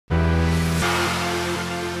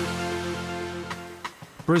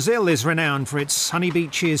Brazil is renowned for its sunny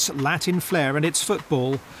beaches, Latin flair and its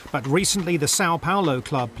football, but recently the Sao Paulo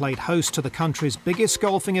club played host to the country's biggest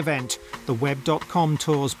golfing event, the Web.com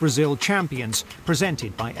Tour's Brazil Champions,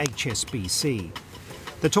 presented by HSBC.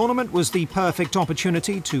 The tournament was the perfect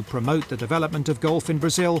opportunity to promote the development of golf in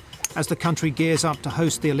Brazil as the country gears up to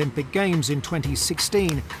host the Olympic Games in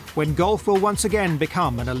 2016, when golf will once again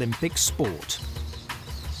become an Olympic sport.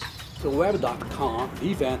 The Web.com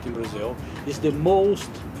event in Brazil is the most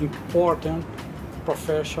important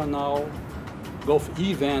professional golf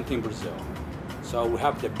event in Brazil. So we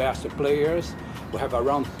have the best players. We have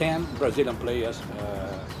around 10 Brazilian players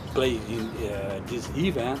play in this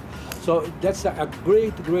event. So that's a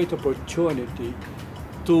great opportunity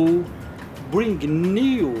to bring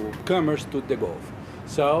newcomers to the golf.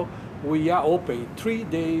 So we are open 3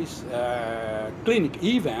 days clinic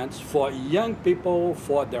events for young people,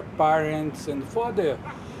 for their parents, and for the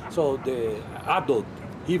adult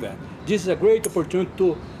event. This is a great opportunity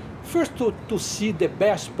to first to see the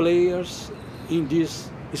best players in this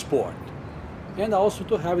sport, and also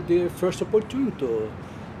to have the first opportunity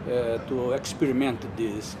to experiment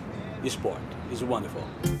this sport. It's wonderful.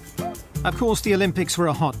 Of course, the Olympics were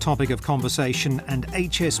a hot topic of conversation, and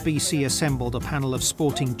HSBC assembled a panel of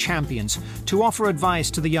sporting champions to offer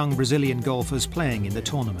advice to the young Brazilian golfers playing in the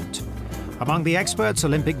tournament. Among the experts,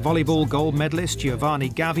 Olympic volleyball gold medalist Giovanni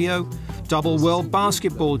Gavio, double world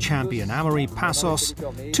basketball champion Amaury Passos,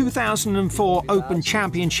 2004 Open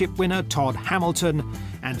Championship winner Todd Hamilton,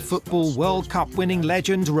 and football World Cup winning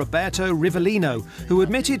legend Roberto Rivellino, who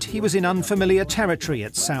admitted he was in unfamiliar territory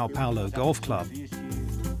at Sao Paulo Golf Club.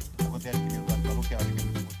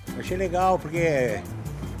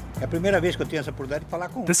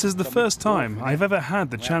 This is the first time I've ever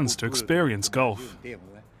had the chance to experience golf.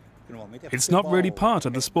 It's not really part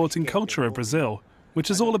of the sporting culture of Brazil, which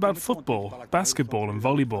is all about football, basketball and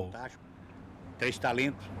volleyball.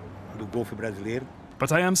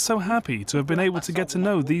 But I am so happy to have been able to get to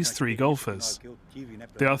know these three golfers.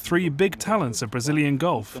 They are three big talents of Brazilian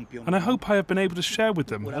golf, and I hope I have been able to share with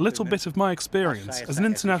them a little bit of my experience as an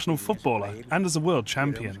international footballer and as a world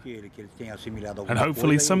champion. And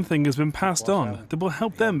hopefully something has been passed on that will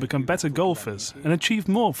help them become better golfers and achieve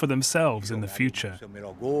more for themselves in the future.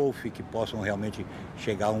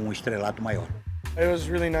 It was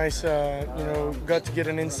really nice, got to get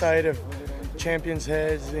an insight of champions'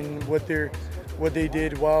 heads and what they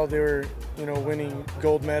did while they were, winning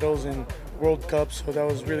gold medals and World Cups. So that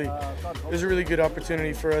was it was a really good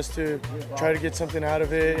opportunity for us to try to get something out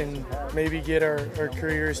of it and maybe get our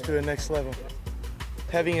careers to the next level.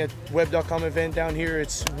 Having a Web.com event down here,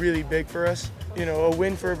 it's really big for us. A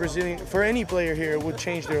win for any player here would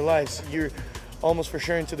change their lives. You're almost for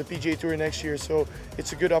sure into the PGA Tour next year, so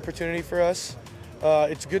it's a good opportunity for us.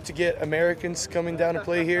 It's good to get Americans coming down to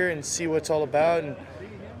play here and see what it's all about, and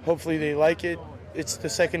hopefully they like it. It's the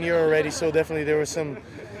second year already, so definitely there was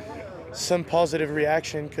some positive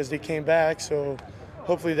reaction because they came back, so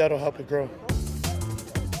hopefully that'll help it grow.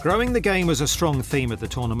 Growing the game was a strong theme at the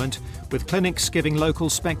tournament, with clinics giving local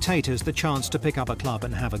spectators the chance to pick up a club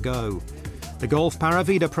and have a go. The Golf Para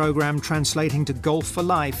Vida program, translating to Golf for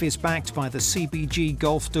Life, is backed by the CBG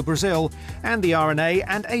Golf do Brasil, and the RNA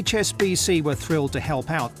and HSBC were thrilled to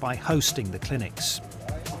help out by hosting the clinics.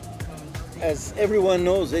 As everyone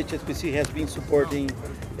knows, HSBC has been supporting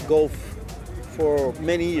golf for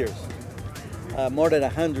many years, more than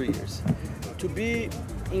 100 years. To be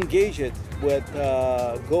engaged with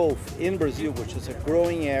golf in Brazil, which is a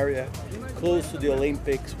growing area close to the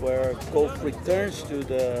Olympics, where golf returns to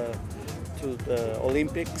the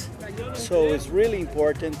Olympics. So it's really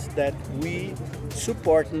important that we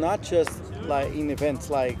support not just in events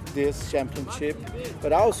like this championship,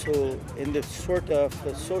 but also in the sort of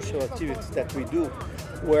social activities that we do,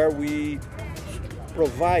 where we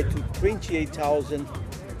provide to 28,000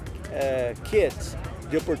 kids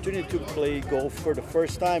the opportunity to play golf for the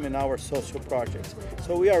first time in our social projects.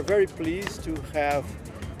 So we are very pleased to have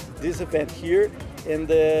this event here and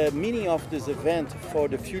the meaning of this event for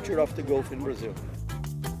the future of the golf in Brazil.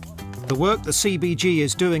 The work the CBG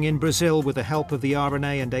is doing in Brazil with the help of the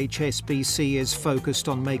RNA and HSBC is focused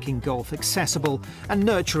on making golf accessible and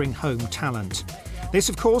nurturing home talent. This,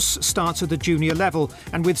 of course, starts at the junior level,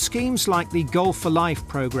 and with schemes like the Golf for Life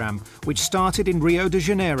program, which started in Rio de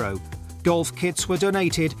Janeiro, golf kits were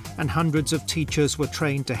donated and hundreds of teachers were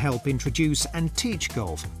trained to help introduce and teach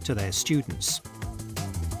golf to their students.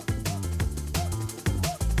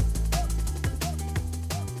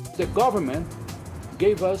 The government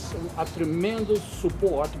gave us a tremendous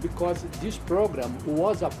support because this program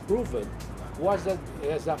was approved,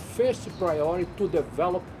 as a first priority to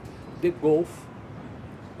develop the golf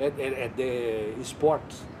at the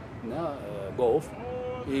sports golf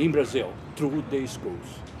in Brazil through the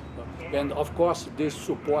schools. And of course, the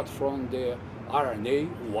support from the RNA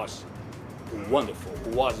was wonderful,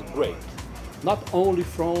 was great. Not only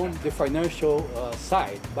from the financial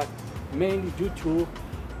side, but mainly due to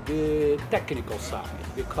the technical side,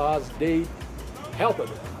 because they helped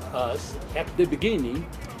us at the beginning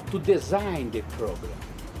to design the program.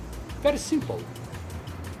 Very simple.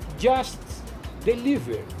 Just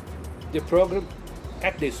deliver the program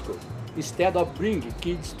at the school instead of bringing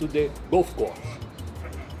kids to the golf course.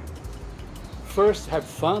 First have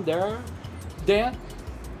fun there, then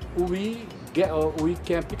we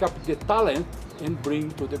can pick up the talent and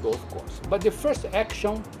bring to the golf course. But the first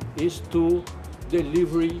action is to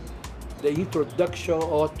deliver the introduction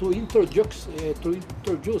or to introduce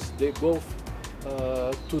the golf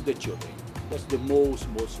to the children. That's the most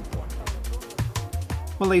important.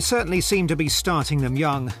 Well, they certainly seem to be starting them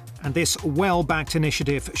young, and this well-backed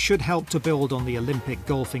initiative should help to build on the Olympic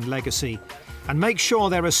golfing legacy and make sure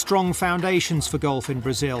there are strong foundations for golf in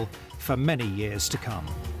Brazil for many years to come.